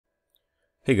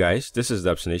Hey guys, this is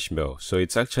WYSIWYG. So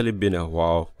it's actually been a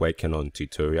while working on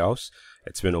tutorials.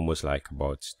 It's been almost like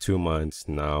about 2 months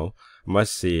now. I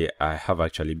must say I have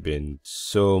actually been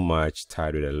so much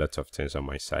tired with a lot of things on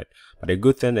my side. But the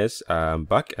good thing is I'm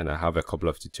back and I have a couple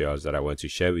of tutorials that I want to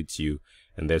share with you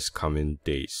in this coming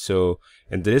days. So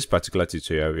in this particular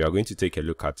tutorial, we are going to take a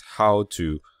look at how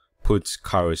to put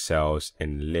carousels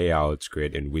in layout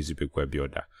grid in WYSIWYG Web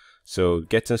Builder. So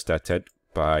getting started,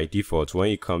 by default, when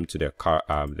you come to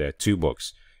the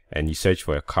toolbox and you search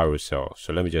for a carousel,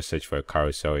 so let me just search for a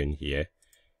carousel in here,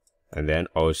 and then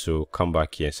also come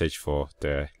back here and search for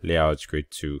the layout grid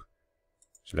 2.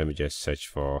 So let me just search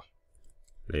for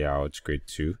layout grid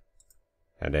 2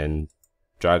 and then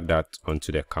drag that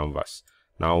onto the canvas.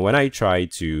 Now when I try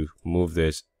to move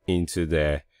this into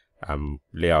the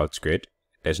layout grid,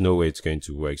 there's no way it's going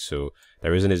to work. So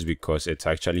the reason is because it's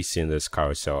actually seeing this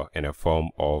carousel in a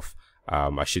form of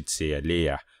I should say a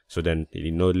layer. So then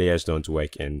layers don't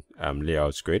work in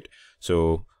layout grid.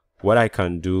 So what I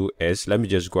can do is, let me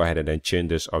just go ahead and then change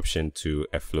this option to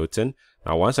a floating.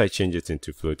 Now once I change it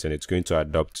into floating, it's going to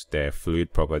adopt the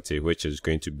fluid property, which is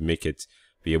going to make it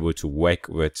be able to work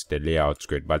with the layout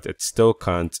grid, but it still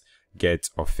can't get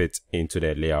or fit into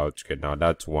the layout grid. Now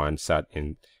that's one sad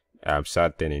thing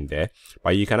in there,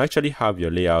 but you can actually have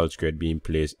your layout grid being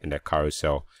placed in the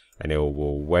carousel and it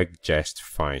will work just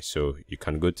fine. So you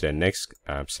can go to the next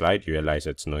slide. You realize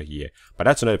it's not here, but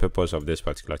that's not the purpose of this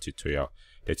particular tutorial.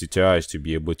 The tutorial is to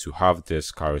be able to have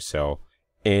this carousel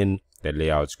in the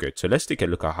layout grid. So let's take a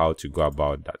look at how to go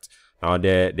about that. Now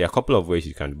there are a couple of ways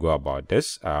you can go about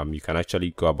this. You can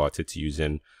actually go about it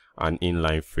using an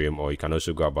inline frame, or you can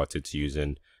also go about it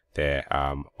using the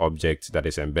object that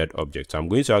is embed object. So I'm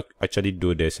going to actually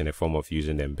do this in the form of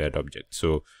using the embed object.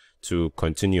 So to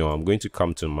continue, I'm going to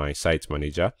come to my site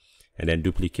manager and then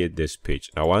duplicate this page.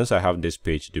 Now once I have this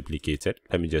page duplicated,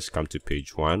 let me just come to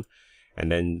page 1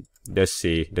 and then let's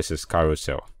say this is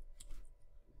carousel,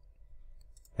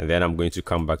 and then I'm going to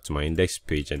come back to my index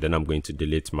page and then I'm going to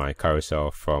delete my carousel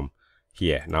from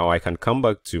here. Now I can come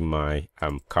back to my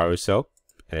carousel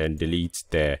and delete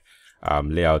the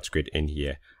layout grid in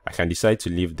here. I can decide to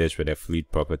leave this with a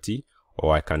fluid property,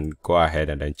 or I can go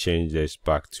ahead and then change this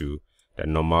back to the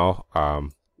normal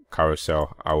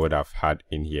carousel I would have had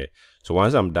in here. So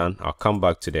once I'm done, I'll come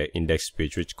back to the index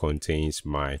page which contains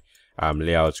my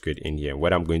layout grid in here.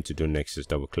 What I'm going to do next is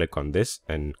double click on this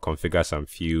and configure some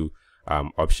few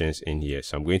options in here.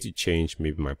 So I'm going to change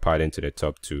maybe my padding to the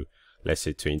top to, let's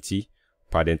say, 20.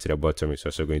 Padding to the bottom is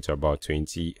also going to about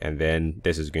 20, and then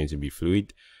this is going to be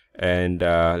fluid. And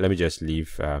let me just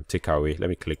leave take away. Let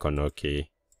me click on OK,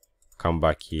 come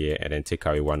back here and then take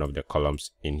away one of the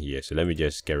columns in here. So let me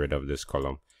just get rid of this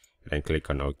column and then click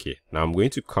on OK. Now I'm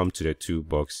going to come to the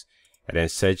toolbox and then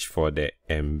search for the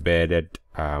embedded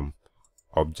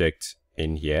object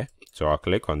in here. So I'll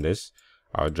click on this,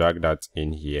 I'll drag that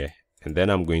in here, and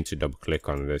then I'm going to double click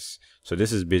on this. So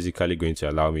this is basically going to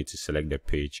allow me to select the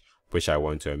page which I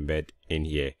want to embed in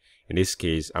here. In this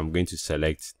case, I'm going to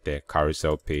select the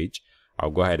carousel page.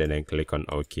 I'll go ahead and then click on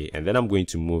OK, and then I'm going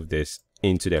to move this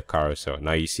into the carousel.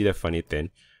 Now you see the funny thing,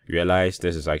 realize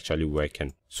this is actually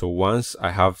working. So once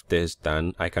I have this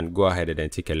done, I can go ahead and then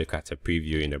take a look at a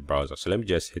preview in the browser. So let me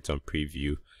just hit on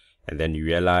preview, and then you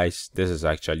realize this is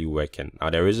actually working.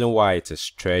 Now the reason why it is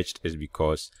stretched is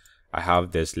because I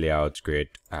have this layout grid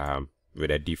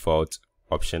with a default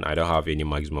option. I don't have any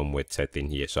maximum width set in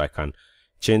here, so I can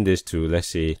change this to, let's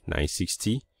say,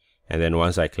 960, and then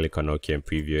once I click on OK and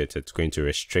preview it, it's going to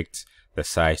restrict the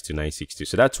size to 960.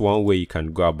 So that's one way you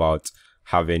can go about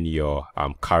having your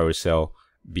carousel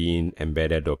being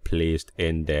embedded or placed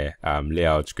in the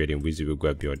layout grid in WYSIWYG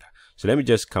Web Builder. So let me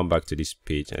just come back to this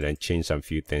page and then change some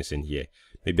few things in here.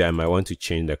 Maybe I might want to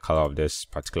change the color of this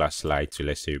particular slide to,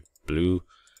 let's say, blue,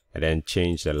 and then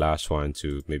change the last one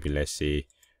to maybe, let's say,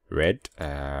 red.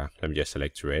 Let me just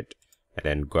select red, and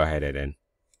then go ahead and then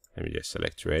let me just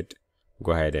select red.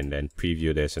 Go ahead and then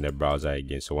preview this in the browser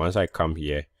again. So once I come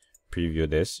here, preview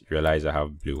this, realize I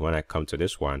have blue. When I come to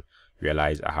this one,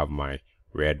 realize I have my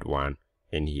red one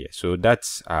in here. So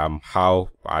that's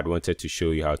how I wanted to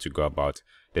show you how to go about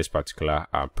this particular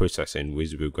process in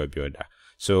WYSIWYG Web Builder.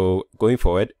 So going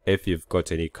forward, if you've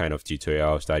got any kind of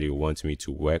tutorials that you want me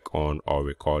to work on or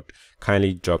record,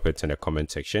 kindly drop it in the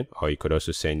comment section, or you could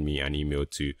also send me an email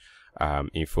to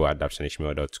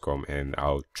info@WYSIWYG.com, and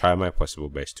I'll try my possible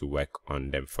best to work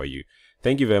on them for you.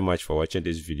 Thank you very much for watching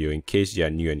this video. In case you are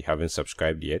new and you haven't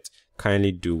subscribed yet,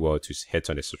 kindly do well to hit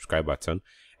on the subscribe button,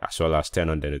 as well as turn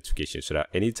on the notification so that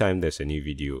anytime there's a new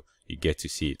video, you get to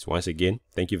see it. Once again,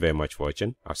 thank you very much for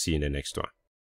watching. I'll see you in the next one.